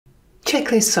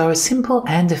Checklists are a simple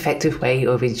and effective way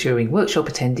of ensuring workshop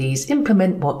attendees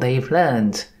implement what they've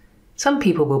learned. Some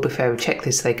people will prefer a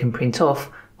checklist they can print off,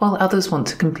 while others want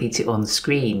to complete it on the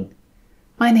screen.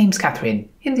 My name's Catherine.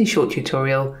 In this short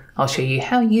tutorial, I'll show you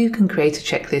how you can create a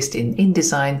checklist in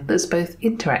InDesign that's both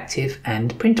interactive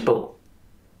and printable.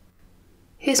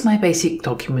 Here's my basic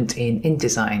document in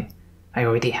InDesign. I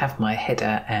already have my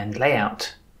header and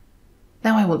layout.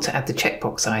 Now I want to add the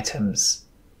checkbox items.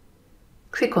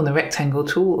 Click on the rectangle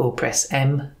tool or press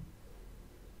M.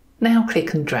 Now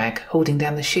click and drag, holding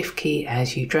down the Shift key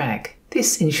as you drag.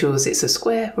 This ensures it's a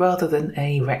square rather than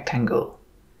a rectangle.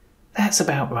 That's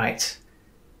about right.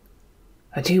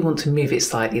 I do want to move it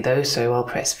slightly though, so I'll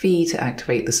press V to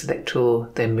activate the select tool,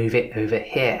 then move it over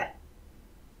here.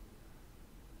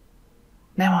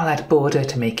 Now I'll add a border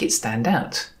to make it stand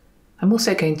out. I'm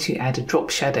also going to add a drop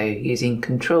shadow using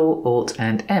Ctrl, Alt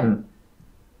and M.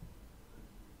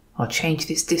 I'll change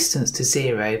this distance to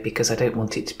 0 because I don't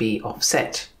want it to be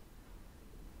offset.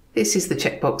 This is the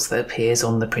checkbox that appears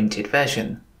on the printed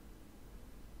version.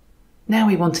 Now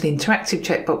we want an interactive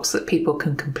checkbox that people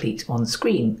can complete on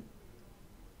screen.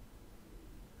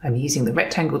 I'm using the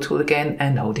rectangle tool again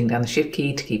and holding down the Shift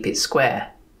key to keep it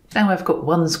square. Now I've got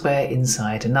one square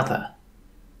inside another.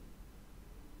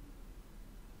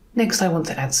 Next I want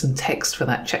to add some text for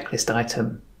that checklist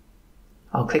item.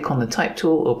 I'll click on the Type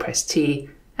tool or press T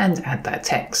and add that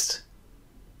text.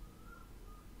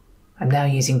 I'm now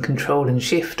using Ctrl and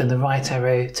Shift and the right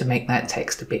arrow to make that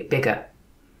text a bit bigger.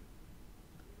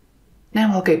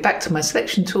 Now I'll go back to my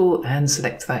selection tool and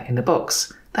select that in the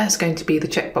box. That's going to be the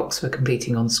checkbox for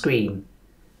completing on screen.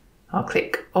 I'll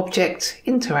click Object,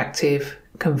 Interactive,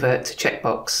 Convert to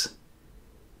Checkbox.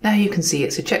 Now you can see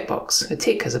it's a checkbox. A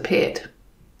tick has appeared.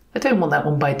 I don't want that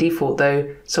one by default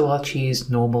though, so I'll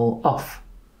choose Normal Off.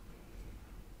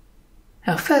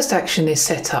 Our first action is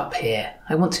set up here.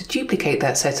 I want to duplicate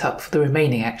that setup for the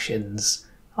remaining actions.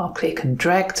 I'll click and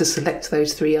drag to select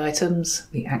those three items,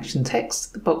 the action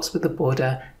text, the box with the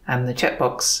border, and the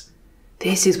checkbox.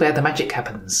 This is where the magic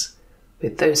happens.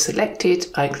 With those selected,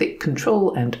 I click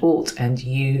Ctrl and Alt and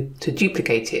U to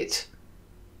duplicate it.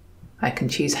 I can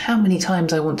choose how many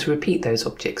times I want to repeat those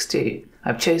objects to.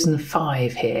 I've chosen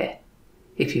 5 here.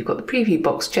 If you've got the preview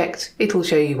box checked, it'll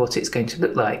show you what it's going to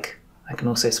look like. I can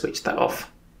also switch that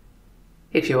off.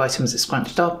 If your items are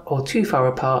scrunched up or too far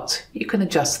apart, you can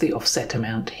adjust the offset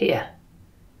amount here.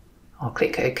 I'll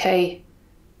click OK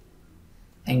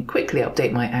and quickly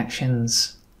update my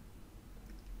actions.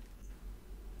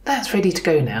 That's ready to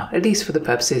go now, at least for the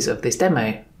purposes of this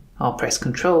demo. I'll press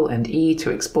Ctrl and E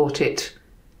to export it.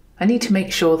 I need to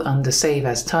make sure that under Save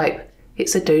as Type,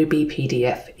 it's Adobe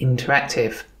PDF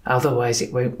Interactive, otherwise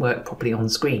it won't work properly on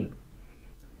screen.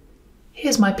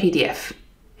 Here's my PDF.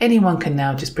 Anyone can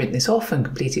now just print this off and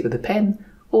complete it with a pen,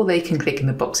 or they can click in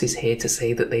the boxes here to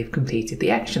say that they've completed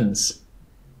the actions.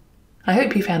 I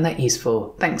hope you found that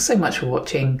useful. Thanks so much for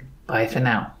watching. Bye for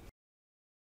now.